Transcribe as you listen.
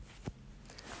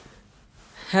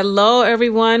Hello,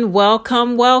 everyone.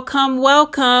 Welcome, welcome,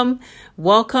 welcome.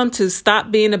 Welcome to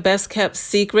Stop Being the Best Kept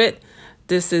Secret.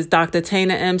 This is Dr.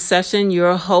 Tana M. Session,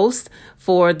 your host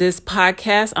for this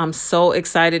podcast. I'm so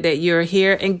excited that you're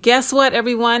here. And guess what,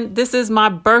 everyone? This is my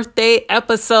birthday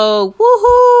episode.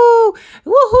 Woohoo!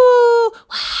 Woohoo!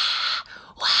 Wah!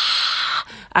 Wah!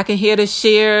 I can hear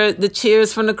the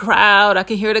cheers from the crowd. I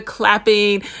can hear the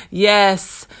clapping.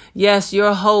 Yes,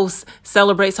 your host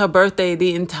celebrates her birthday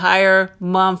the entire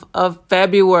month of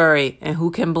February. And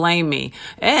who can blame me?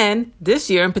 And this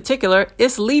year in particular,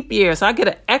 it's leap year. So I get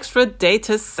an extra day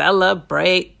to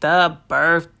celebrate the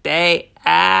birthday.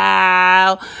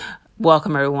 Ow!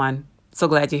 Welcome, everyone. So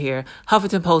glad you're here.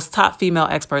 Huffington Post top female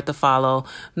expert to follow.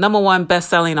 #1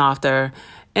 best-selling author.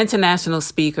 International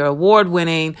speaker,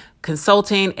 award-winning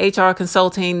consulting, HR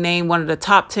consulting, named one of the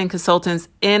top 10 consultants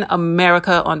in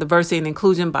America on diversity and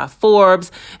inclusion by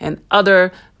Forbes and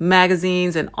other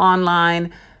magazines and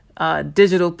online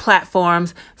digital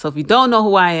platforms. So if you don't know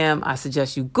who I am, I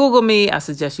suggest you Google me. I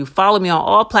suggest you follow me on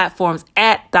all platforms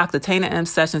at Dr. Tana M.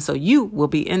 Session so you will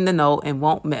be in the know and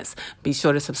won't miss. Be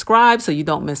sure to subscribe so you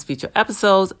don't miss future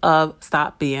episodes of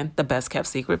Stop Being the Best Kept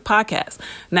Secret podcast.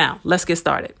 Now, let's get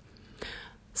started.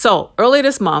 So earlier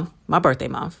this month, my birthday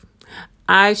month,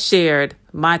 I shared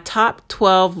my top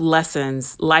 12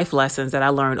 life lessons that I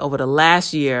learned over the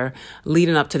last year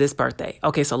leading up to this birthday.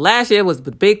 Okay, so last year was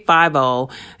the big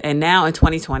 50, and now in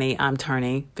 2020, I'm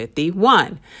turning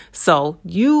 51. So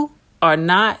you are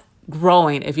not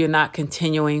growing if you're not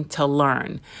continuing to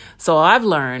learn. So I've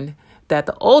learned that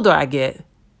the older I get,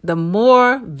 the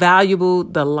more valuable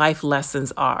the life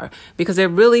lessons are because they're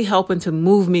really helping to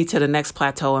move me to the next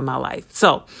plateau in my life.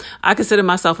 So I consider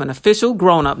myself an official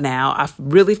grown-up now. I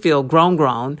really feel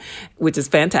grown, which is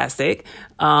fantastic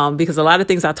because a lot of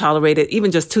things I tolerated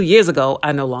even just 2 years ago,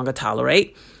 I no longer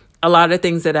tolerate. A lot of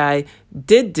things that I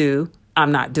did do,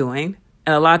 I'm not doing.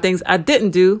 And a lot of things I didn't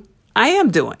do, I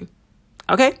am doing.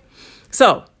 Okay?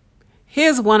 So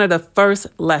here's one of the first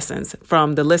lessons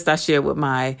from the list I shared with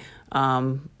my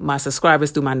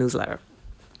subscribers through my newsletter.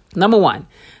 #1,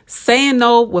 saying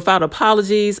no without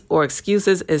apologies or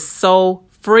excuses is so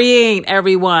freeing,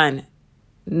 everyone.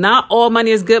 Not all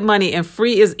money is good money and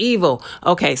free is evil.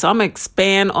 Okay, so I'm going to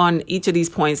expand on each of these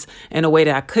points in a way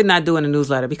that I could not do in a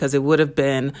newsletter because it would have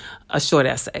been a short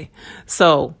essay.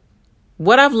 So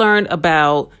what I've learned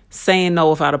about saying no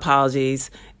without apologies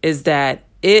is that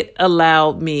it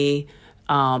allowed me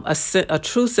a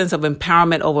true sense of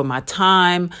empowerment over my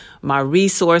time, my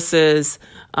resources.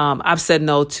 I've said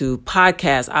no to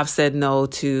podcasts. I've said no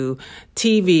to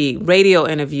TV, radio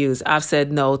interviews. I've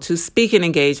said no to speaking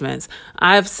engagements.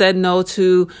 I've said no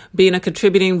to being a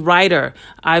contributing writer.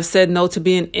 I've said no to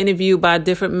being interviewed by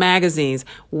different magazines.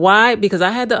 Why? Because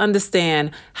I had to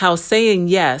understand how saying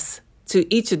yes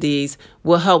to each of these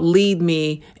will help lead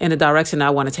me in the direction I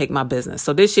want to take my business.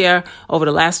 So this year, over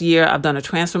the last year, I've done a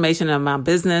transformation in my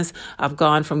business. I've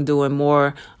gone from doing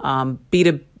more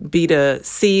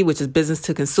B2C, which is business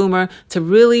to consumer, to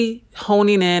really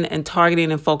honing in and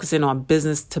targeting and focusing on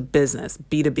business to business,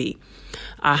 B2B.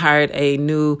 I hired a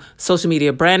new social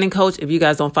media branding coach. If you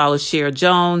guys don't follow Cher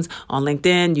Jones on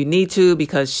LinkedIn, you need to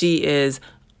because she is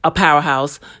a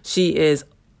powerhouse. She is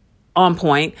on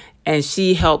point. And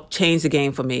she helped change the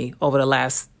game for me over the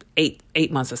last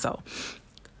eight months or so.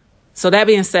 So that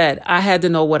being said, I had to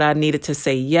know what I needed to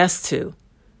say yes to.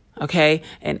 Okay.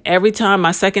 And every time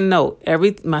my second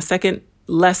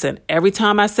lesson, every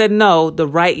time I said no, the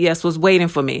right yes was waiting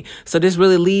for me. So this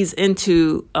really leads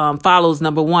into, follows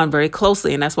 #1 very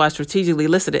closely. And that's why I strategically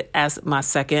listed it as my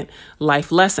second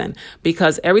life lesson,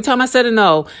 because every time I said a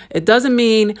no, it doesn't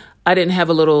mean I didn't have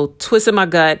a little twist in my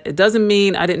gut. It doesn't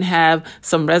mean I didn't have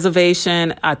some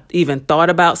reservation. I even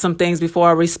thought about some things before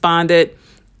I responded.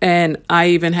 And I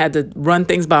even had to run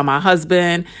things by my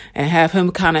husband and have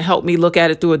him kind of help me look at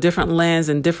it through a different lens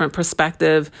and different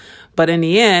perspective. But in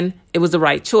the end, it was the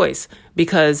right choice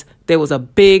because there was a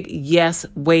big yes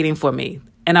waiting for me.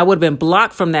 And I would have been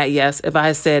blocked from that yes if I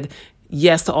had said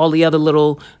yes to all the other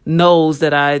little no's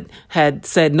that I had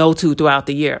said no to throughout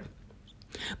the year.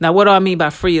 Now, what do I mean by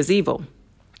free is evil?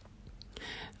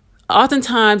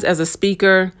 Oftentimes, as a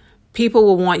speaker, people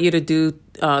will want you to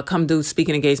come do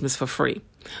speaking engagements for free.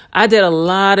 I did a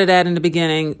lot of that in the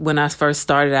beginning when I first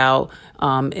started out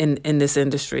in this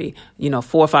industry, 4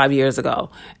 or 5 years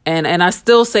ago. And I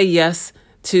still say yes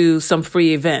to some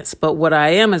free events. But what I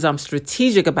am is I'm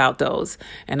strategic about those.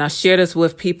 And I share this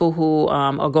with people who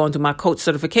are going through my coach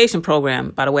certification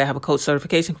program. By the way, I have a coach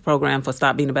certification program for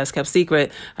Stop Being the Best Kept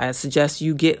Secret. I suggest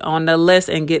you get on the list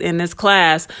and get in this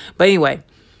class. But anyway,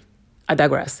 I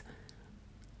digress.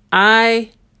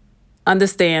 I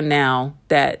understand now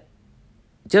that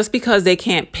just because they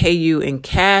can't pay you in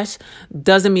cash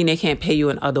doesn't mean they can't pay you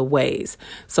in other ways.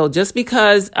 So just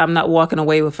because I'm not walking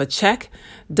away with a check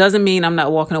doesn't mean I'm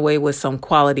not walking away with some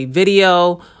quality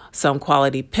video, some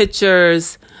quality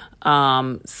pictures,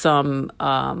 some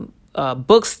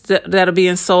books that are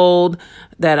being sold,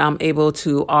 that I'm able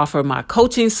to offer my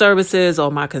coaching services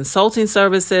or my consulting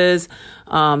services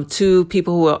to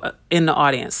people who are in the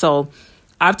audience. So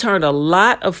I've turned a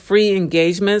lot of free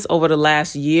engagements over the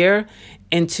last year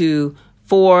into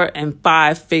 4 and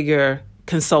 5 figure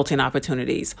consulting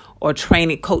opportunities, or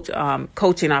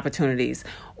coaching opportunities,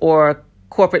 or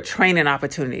corporate training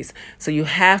opportunities. So you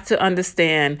have to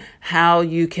understand how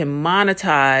you can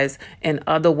monetize in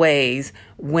other ways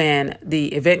when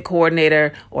the event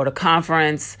coordinator or the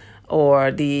conference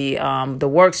or the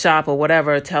workshop or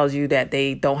whatever tells you that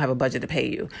they don't have a budget to pay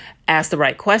you. Ask the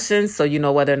right questions so you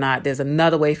know whether or not there's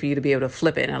another way for you to be able to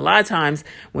flip it. And a lot of times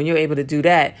when you're able to do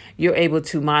that, you're able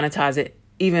to monetize it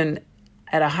even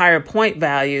at a higher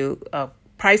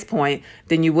price point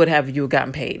than you would have if you had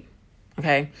gotten paid.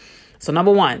 Okay. So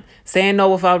number 1, saying no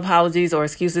without apologies or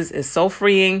excuses is so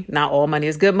freeing. Not all money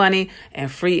is good money,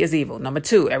 and free is evil. Number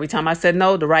 2, every time I said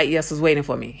no, the right yes was waiting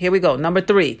for me. Here we go. Number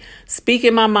 3,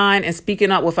 speaking my mind and speaking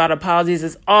up without apologies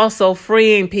is also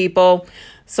freeing, people.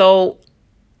 So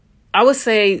I would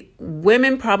say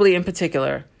women probably in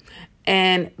particular,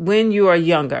 and when you are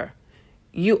younger,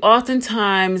 you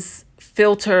oftentimes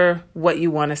filter what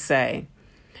you want to say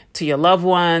to your loved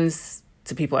ones,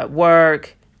 to people at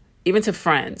work, even to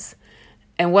friends.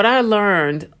 And what I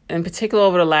learned, in particular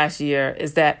over the last year,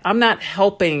 is that I'm not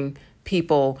helping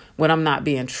people when I'm not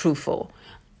being truthful.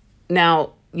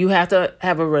 Now, you have to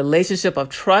have a relationship of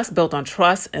trust, built on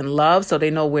trust and love, so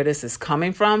they know where this is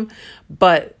coming from.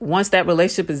 But once that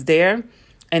relationship is there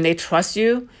and they trust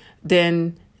you,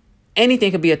 then anything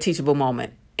could be a teachable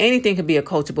moment. Anything could be a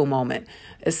coachable moment,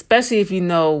 especially if you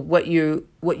know what you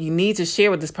need to share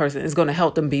with this person is going to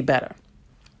help them be better.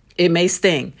 It may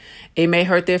sting. It may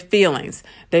hurt their feelings.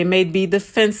 They may be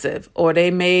defensive, or they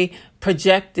may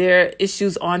project their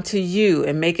issues onto you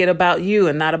and make it about you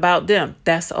and not about them.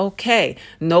 That's okay.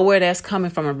 Know where that's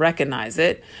coming from and recognize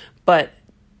it, but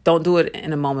don't do it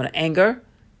in a moment of anger.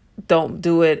 Don't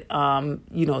do it,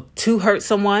 to hurt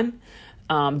someone.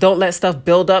 Don't let stuff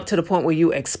build up to the point where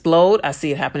you explode. I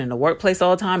see it happen in the workplace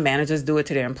all the time. Managers do it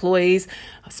to their employees.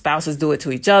 Spouses do it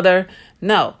to each other.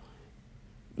 No.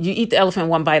 You eat the elephant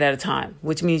one bite at a time,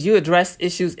 which means you address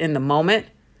issues in the moment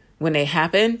when they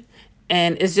happen.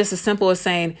 And it's just as simple as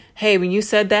saying, hey, when you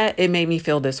said that, it made me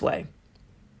feel this way.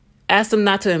 Ask them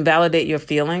not to invalidate your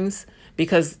feelings,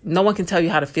 because no one can tell you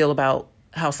how to feel about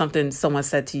how something someone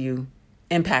said to you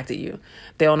impacted you.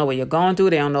 They don't know what you're going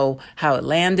through. They don't know how it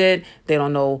landed. They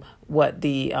don't know what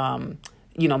the,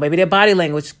 maybe their body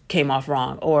language came off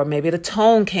wrong, or maybe the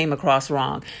tone came across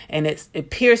wrong and it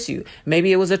pierced you.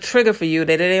 Maybe it was a trigger for you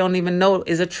that they don't even know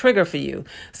is a trigger for you.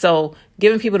 So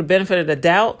giving people the benefit of the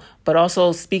doubt, but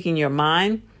also speaking your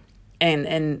mind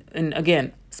and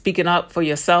again, speaking up for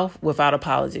yourself without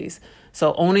apologies.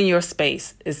 So owning your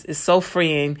space is so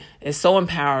freeing, is so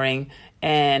empowering.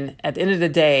 And at the end of the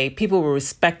day, people will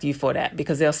respect you for that,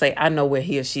 because they'll say, I know where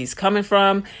he or she's coming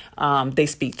from. They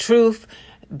speak truth.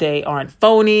 They aren't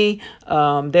phony.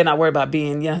 They're not worried about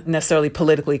being necessarily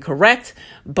politically correct,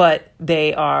 but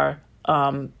they are,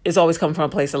 it's always coming from a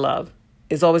place of love.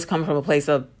 It's always coming from a place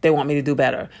of they want me to do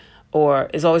better, or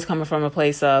it's always coming from a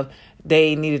place of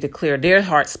they needed to clear their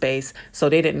heart space so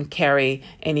they didn't carry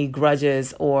any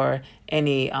grudges or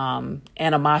any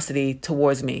animosity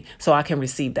towards me, so I can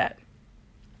receive that.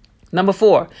 Number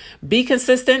 4, be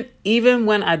consistent even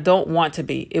when I don't want to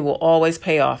be. It will always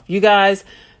pay off. You guys,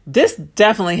 this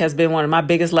definitely has been one of my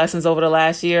biggest lessons over the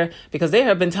last year, because there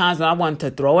have been times when I wanted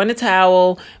to throw in the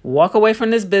towel, walk away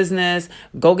from this business,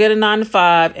 go get a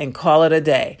 9-to-5 and call it a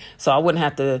day. So I wouldn't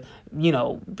have to,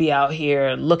 be out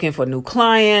here looking for new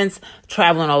clients,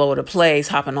 traveling all over the place,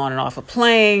 hopping on and off of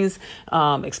planes,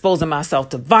 exposing myself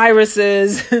to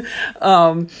viruses,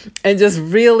 and just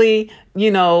really,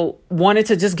 wanted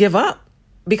to just give up.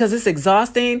 Because it's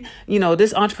exhausting.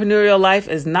 This entrepreneurial life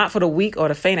is not for the weak or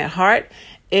the faint at heart.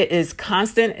 It is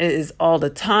constant. It is all the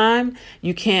time.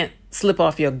 You can't slip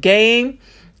off your game.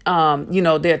 There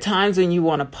are times when you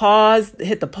want to pause,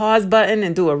 hit the pause button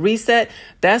and do a reset.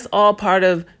 That's all part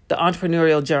of the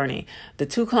entrepreneurial journey. The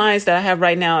 2 clients that I have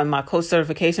right now in my coach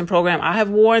certification program, I have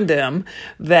warned them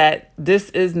that this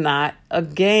is not a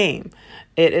game.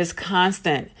 It is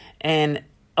constant. And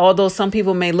although some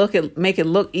people may make it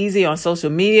look easy on social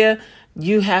media,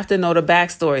 you have to know the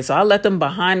backstory. So I let them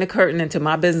behind the curtain into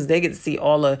my business. They get to see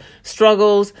all the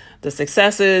struggles, the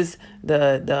successes,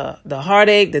 the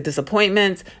heartache, the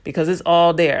disappointments, because it's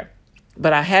all there.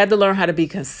 But I had to learn how to be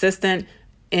consistent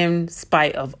in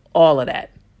spite of all of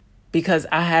that, because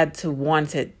I had to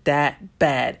want it that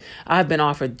bad. I've been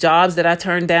offered jobs that I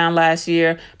turned down last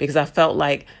year because I felt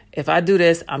like if I do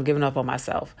this, I'm giving up on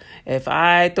myself. If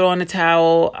I throw in the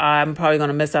towel, I'm probably going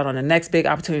to miss out on the next big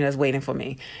opportunity that's waiting for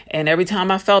me. And every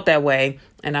time I felt that way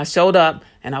and I showed up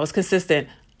and I was consistent,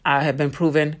 I have been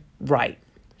proven right.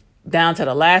 Down to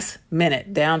the last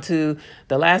minute, down to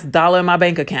the last dollar in my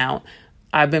bank account,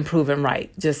 I've been proven right.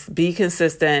 Just be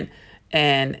consistent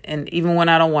and even when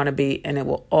I don't want to be, and it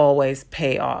will always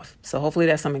pay off. So hopefully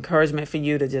that's some encouragement for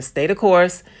you to just stay the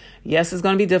course. Yes, it's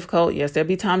going to be difficult. Yes, there'll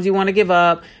be times you want to give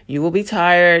up. You will be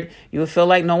tired. You will feel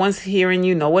like no one's hearing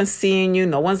you. No one's seeing you.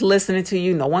 No one's listening to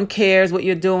you. No one cares what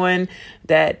you're doing,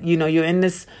 that, you're in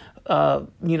this,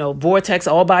 vortex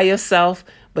all by yourself.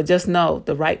 But just know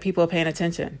the right people are paying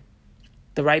attention.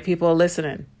 The right people are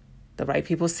listening. The right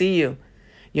people see you.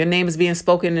 Your name is being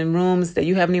spoken in rooms that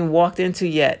you haven't even walked into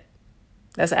yet.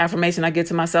 That's an affirmation I give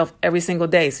to myself every single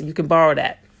day, so you can borrow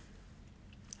that.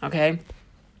 Okay?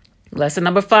 Lesson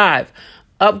number 5,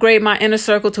 upgrade my inner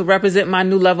circle to represent my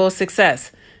new level of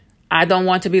success. I don't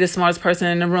want to be the smartest person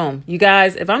in the room. You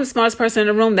guys, if I'm the smartest person in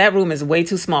the room, that room is way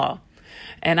too small.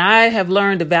 And I have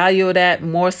learned the value of that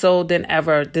more so than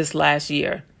ever this last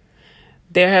year.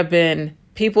 There have been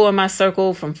people in my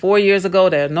circle from 4 years ago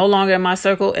that are no longer in my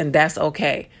circle, and that's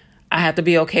okay. I have to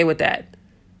be okay with that.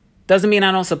 Doesn't mean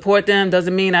I don't support them.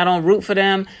 Doesn't mean I don't root for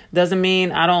them. Doesn't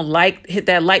mean I don't hit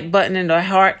that like button in their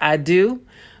heart. I do.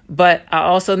 But I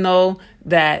also know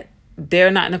that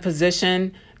they're not in a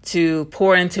position to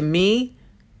pour into me.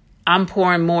 I'm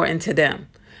pouring more into them.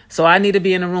 So I need to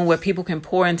be in a room where people can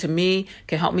pour into me,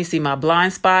 can help me see my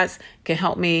blind spots, can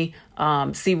help me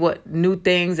see what new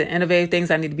things and innovative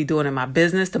things I need to be doing in my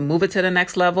business to move it to the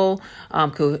next level,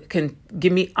 can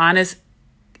give me honest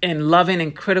and loving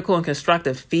and critical and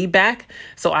constructive feedback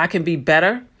so I can be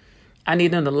better. I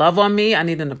need them to love on me. I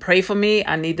need them to pray for me.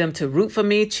 I need them to root for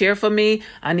me, cheer for me.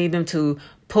 I need them to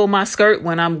pull my skirt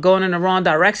when I'm going in the wrong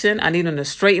direction. I need them to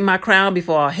straighten my crown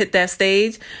before I hit that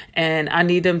stage. And I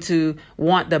need them to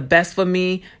want the best for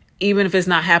me, even if it's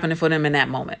not happening for them in that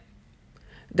moment.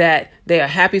 That they are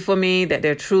happy for me, that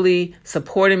they're truly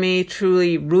supporting me,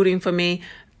 truly rooting for me.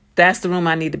 That's the room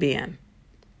I need to be in.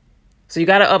 So you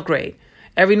got to upgrade.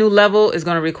 Every new level is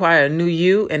going to require a new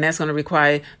you, and that's going to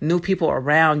require new people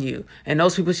around you. And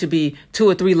those people should be 2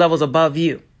 or 3 levels above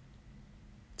you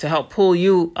to help pull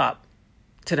you up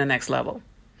to the next level.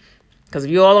 Because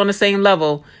if you're all on the same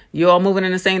level, you're all moving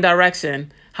in the same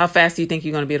direction, how fast do you think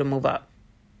you're going to be able to move up?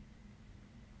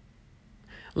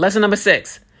 Lesson number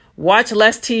 6, watch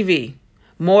less TV,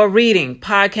 more reading,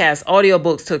 podcasts,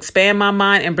 audiobooks to expand my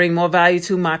mind and bring more value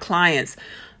to my clients.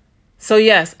 So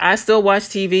yes, I still watch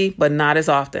TV, but not as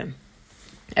often.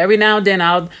 Every now and then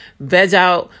I'll veg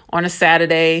out on a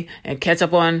Saturday and catch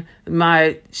up on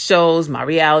my shows, my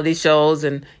reality shows,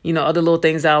 and, other little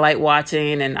things that I like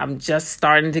watching. And I'm just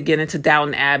starting to get into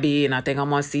Downton Abbey, and I think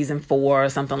I'm on season 4 or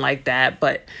something like that.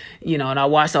 But, and I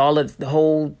watched all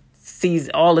the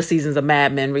seasons of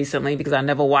Mad Men recently because I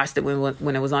never watched it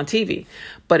when it was on TV.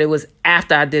 But it was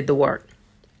after I did the work.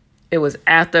 It was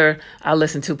after I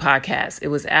listened to podcasts. It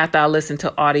was after I listened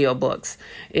to audiobooks.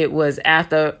 It was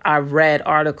after I read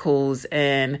articles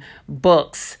and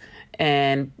books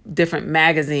and different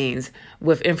magazines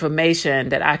with information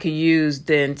that I could use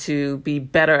then to be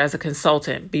better as a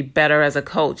consultant, be better as a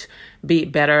coach, be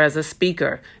better as a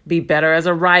speaker, be better as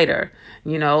a writer.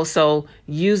 So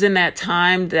using that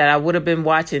time that I would have been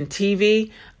watching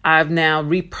TV, I've now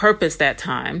repurposed that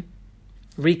time,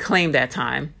 reclaimed that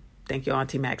time. Thank you,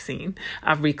 Auntie Maxine.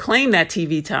 I've reclaimed that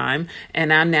TV time,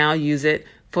 and I now use it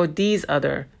for these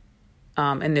other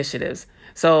initiatives.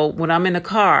 So when I'm in the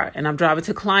car and I'm driving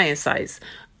to client sites,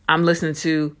 I'm listening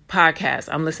to podcasts.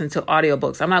 I'm listening to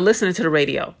audiobooks. I'm not listening to the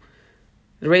radio.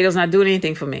 The radio's not doing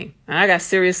anything for me. And I got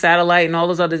Sirius Satellite and all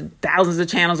those other thousands of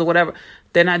channels or whatever.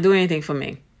 They're not doing anything for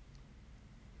me.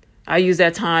 I use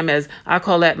that time as, I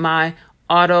call that my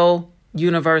auto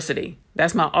university.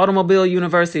 That's my automobile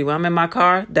university. When I'm in my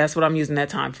car, that's what I'm using that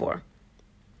time for.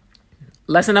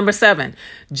 Lesson number 7,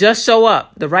 just show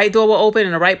up. The right door will open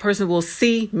and the right person will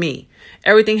see me.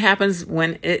 Everything happens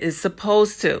when it is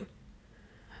supposed to.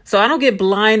 So I don't get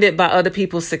blinded by other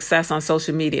people's success on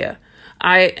social media.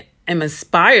 I am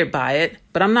inspired by it,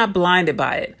 but I'm not blinded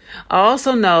by it. I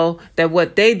also know that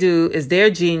what they do is their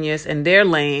genius and their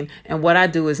lane, and what I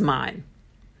do is mine.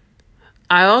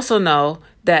 I also know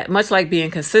that much like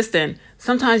being consistent,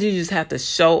 sometimes you just have to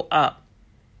show up.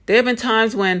 There have been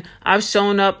times when I've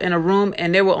shown up in a room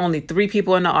and there were only 3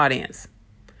 people in the audience.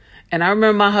 And I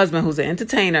remember my husband, who's an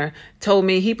entertainer, told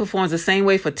me he performs the same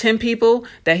way for 10 people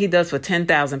that he does for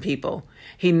 10,000 people.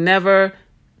 He never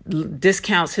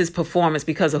discounts his performance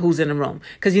because of who's in the room,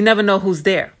 because you never know who's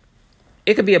there.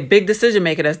 It could be a big decision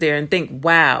maker that's there and think,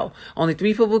 wow, only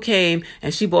 3 people came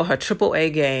and she bought her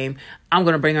AAA game. I'm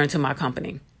going to bring her into my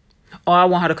company, or I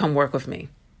want her to come work with me.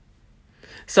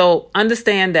 So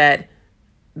understand that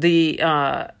the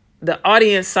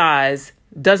audience size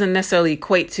doesn't necessarily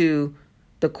equate to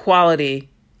the quality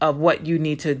of what you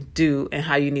need to do and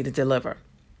how you need to deliver.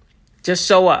 Just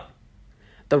show up.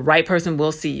 The right person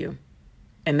will see you,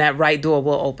 and that right door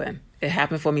will open. It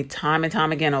happened for me time and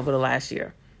time again over the last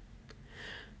year.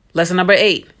 Lesson number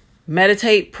 8,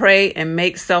 meditate, pray, and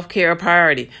make self-care a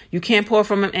priority. You can't pour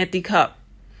from an empty cup.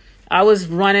 I was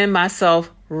running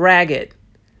myself ragged.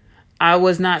 I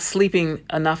was not sleeping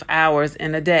enough hours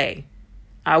in a day.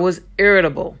 I was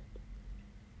irritable.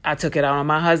 I took it out on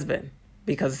my husband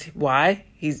because why?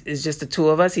 It's just the 2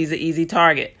 of us. He's an easy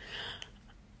target.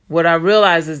 What I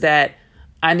realized is that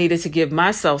I needed to give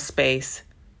myself space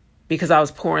because I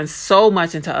was pouring so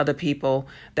much into other people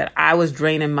that I was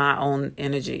draining my own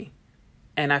energy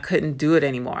and I couldn't do it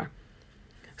anymore.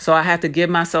 So I had to give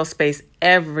myself space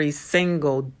every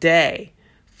single day.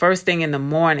 First thing in the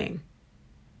morning,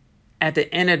 at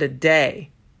the end of the day,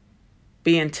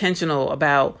 be intentional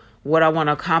about what I want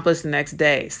to accomplish the next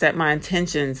day. Set my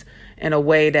intentions in a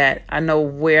way that I know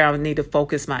where I need to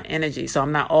focus my energy so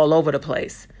I'm not all over the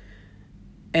place.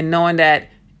 And knowing that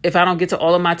if I don't get to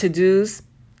all of my to-dos,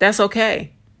 that's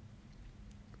okay,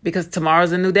 because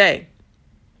tomorrow's a new day.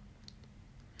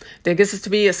 There gets to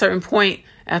be a certain point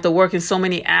after working so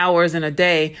many hours in a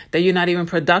day that you're not even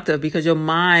productive because your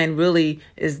mind really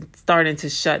is starting to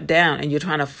shut down and you're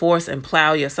trying to force and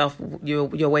plow your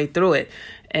way through it.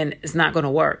 And it's not going to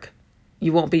work.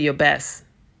 You won't be your best.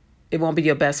 It won't be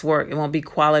your best work. It won't be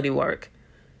quality work.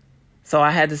 So I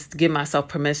had to give myself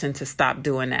permission to stop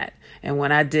doing that. And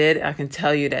when I did, I can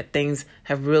tell you that things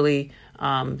have really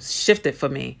shifted for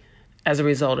me as a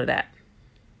result of that.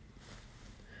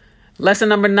 Lesson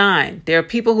number 9, there are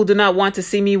people who do not want to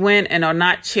see me win and are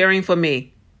not cheering for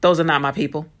me. Those are not my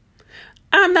people.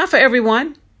 I'm not for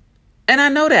everyone. And I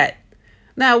know that.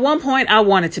 Now, at one point, I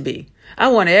wanted to be. I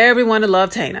wanted everyone to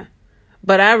love Tana.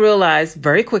 But I realized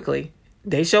very quickly,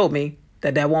 they showed me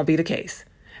that won't be the case.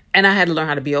 And I had to learn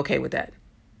how to be okay with that.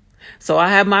 So I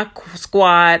have my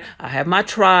squad, I have my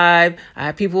tribe, I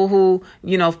have people who,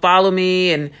 follow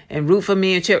me and root for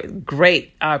me and cheer.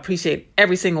 Great. I appreciate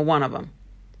every single one of them.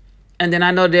 And then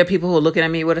I know there are people who are looking at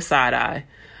me with a side eye.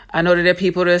 I know that there are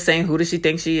people that are saying, who does she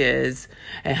think she is?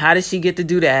 And how did she get to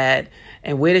do that?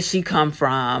 And where did she come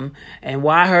from? And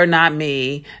why her, not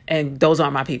me? And those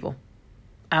aren't my people.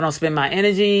 I don't spend my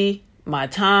energy, my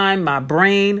time, my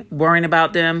brain worrying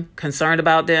about them, concerned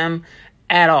about them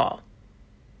at all.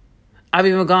 I've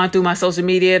even gone through my social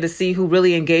media to see who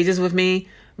really engages with me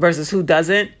versus who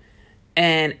doesn't.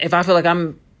 And if I feel like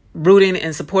I'm rooting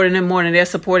and supporting them more than they're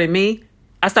supporting me,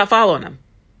 I stop following them.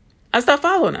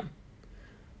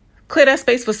 Clear that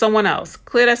space for someone else.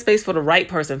 Clear that space for the right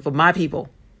person, for my people.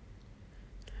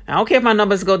 I don't care if my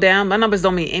numbers go down. My numbers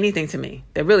don't mean anything to me.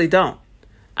 They really don't.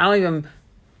 I don't even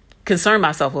concern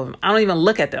myself with them. I don't even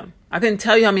look at them. I couldn't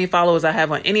tell you how many followers I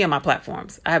have on any of my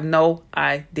platforms. I have no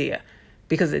idea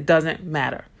because it doesn't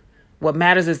matter. What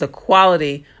matters is the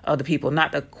quality of the people,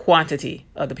 not the quantity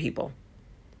of the people.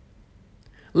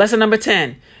 Lesson number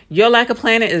 10, your lack of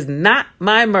planning is not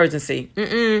my emergency.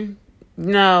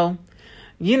 No,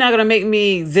 you're not going to make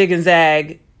me zig and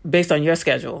zag based on your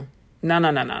schedule. No.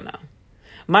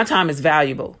 My time is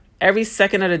valuable. Every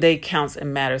second of the day counts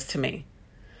and matters to me.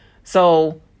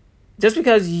 So just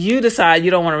because you decide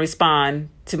you don't want to respond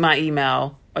to my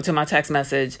email or to my text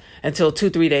message until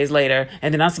 2-3 days later,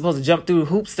 and then I'm supposed to jump through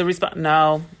hoops to respond.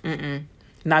 No,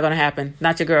 not going to happen.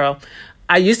 Not your girl.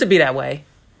 I used to be that way.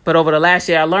 But over the last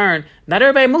year, I learned not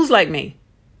everybody moves like me.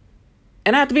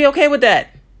 And I have to be okay with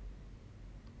that.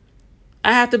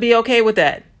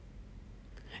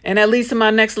 And that leads to my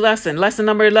next lesson. Lesson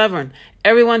number 11.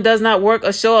 Everyone does not work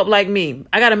or show up like me.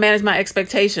 I got to manage my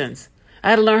expectations. I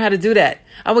had to learn how to do that.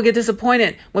 I would get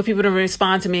disappointed when people didn't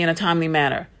respond to me in a timely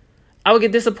manner. I would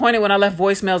get disappointed when I left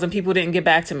voicemails and people didn't get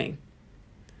back to me.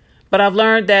 But I've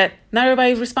learned that not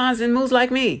everybody responds and moves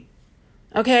like me.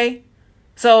 Okay?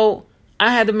 So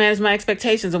I had to manage my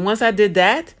expectations. And once I did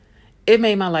that, it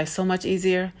made my life so much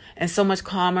easier and so much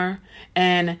calmer.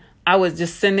 And I would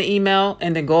just send the email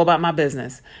and then go about my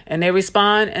business. And they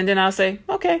respond, and then I'll say,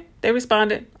 okay, they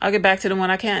responded. I'll get back to them when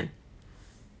I can.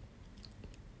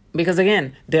 Because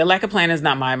again, their lack of planning is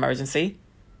not my emergency.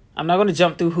 I'm not going to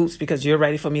jump through hoops because you're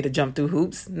ready for me to jump through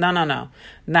hoops. No.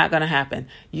 Not going to happen.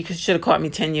 You should have caught me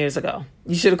 10 years ago.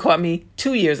 You should have caught me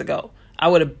 2 years ago. I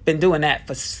would have been doing that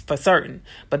for certain.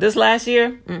 But this last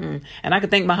year, and I can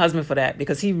thank my husband for that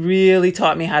because he really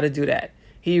taught me how to do that.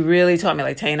 He really taught me,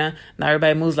 like, Tana, not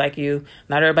everybody moves like you.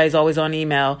 Not everybody's always on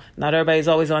email. Not everybody's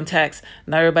always on text.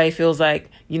 Not everybody feels like,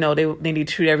 they need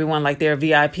to treat everyone like they're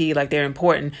VIP, like they're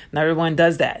important. Not everyone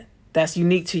does that. That's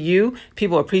unique to you.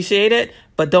 People appreciate it,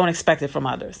 but don't expect it from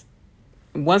others.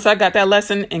 Once I got that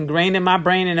lesson ingrained in my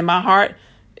brain and in my heart,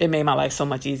 it made my life so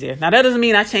much easier. Now, that doesn't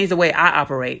mean I changed the way I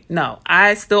operate. No,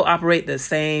 I still operate the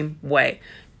same way.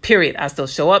 Period. I still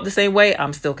show up the same way.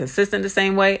 I'm still consistent the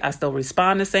same way. I still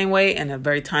respond the same way in a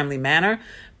very timely manner,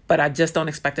 but I just don't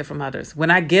expect it from others. When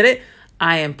I get it,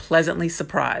 I am pleasantly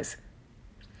surprised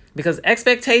because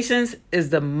expectations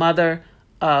is the mother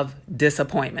of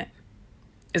disappointment.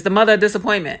 It's the mother of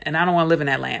disappointment, and I don't want to live in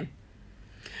that land.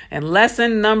 And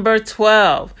lesson number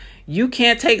 12, you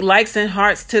can't take likes and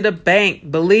hearts to the bank.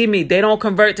 Believe me, they don't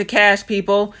convert to cash,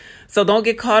 people. So don't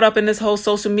get caught up in this whole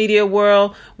social media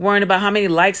world, worrying about how many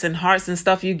likes and hearts and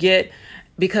stuff you get,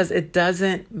 because it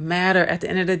doesn't matter at the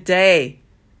end of the day.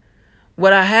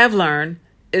 What I have learned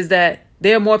is that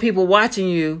there are more people watching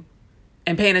you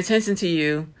and paying attention to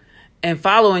you and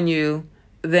following you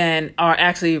than are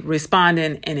actually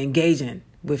responding and engaging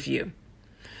with you.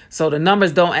 So the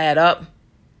numbers don't add up.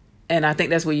 And I think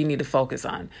that's what you need to focus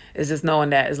on, is just knowing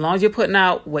that as long as you're putting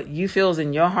out what you feel is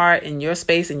in your heart, in your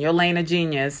space, in your lane of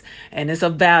genius, and it's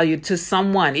of value to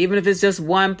someone, even if it's just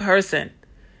one person.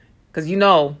 Because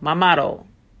my motto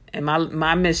and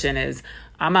my mission is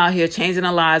I'm out here changing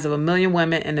the lives of 1 million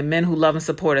women and the men who love and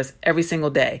support us every single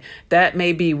day. That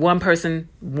may be one person,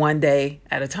 one day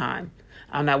at a time.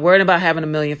 I'm not worried about having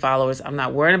 1 million followers. I'm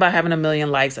not worried about having 1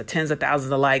 million likes or tens of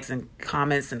thousands of likes and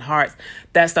comments and hearts.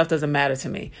 That stuff doesn't matter to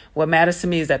me. What matters to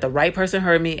me is that the right person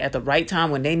heard me at the right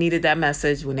time when they needed that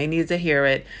message, when they needed to hear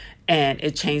it, and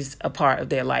it changed a part of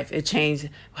their life. It changed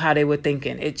how they were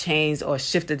thinking. It changed or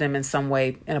shifted them in some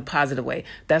way, in a positive way.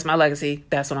 That's my legacy.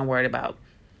 That's what I'm worried about.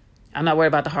 I'm not worried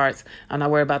about the hearts. I'm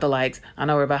not worried about the likes. I'm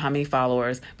not worried about how many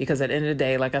followers, because at the end of the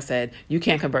day, like I said, you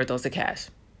can't convert those to cash.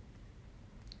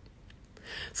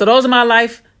 So those are my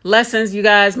life lessons, you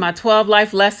guys, my 12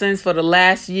 life lessons for the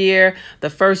last year, the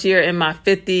first year in my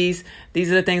 50s.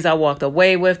 These are the things I walked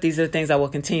away with. These are the things I will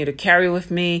continue to carry with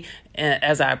me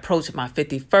as I approach my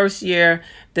 51st year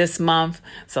this month.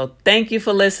 So thank you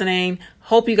for listening.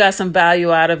 Hope you got some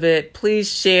value out of it. Please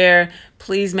share.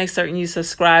 Please make certain you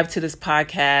subscribe to this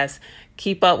podcast.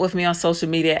 Keep up with me on social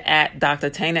media at Dr.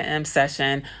 Tana M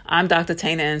Session. I'm Dr.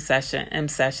 Tana M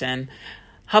Session.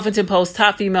 Huffington Post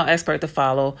top female expert to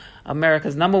follow,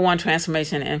 America's #1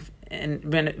 transformation and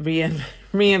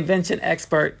reinvention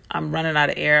expert. I'm running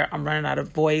out of air. I'm running out of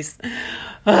voice.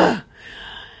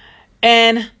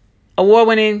 And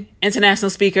award-winning international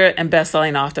speaker and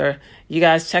best-selling author. You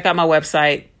guys check out my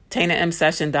website,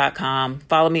 TanaMSession.com.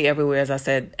 Follow me everywhere, as I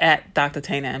said, at Dr.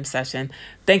 Tana M Session.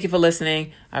 Thank you for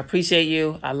listening. I appreciate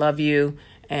you. I love you.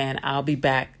 And I'll be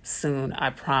back soon, I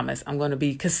promise. I'm going to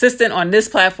be consistent on this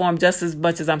platform just as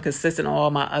much as I'm consistent on all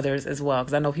my others as well,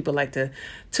 because I know people like to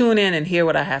tune in and hear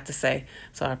what I have to say.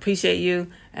 So I appreciate you,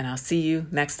 and I'll see you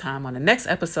next time on the next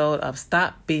episode of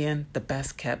Stop Being the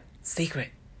Best Kept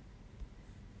Secret.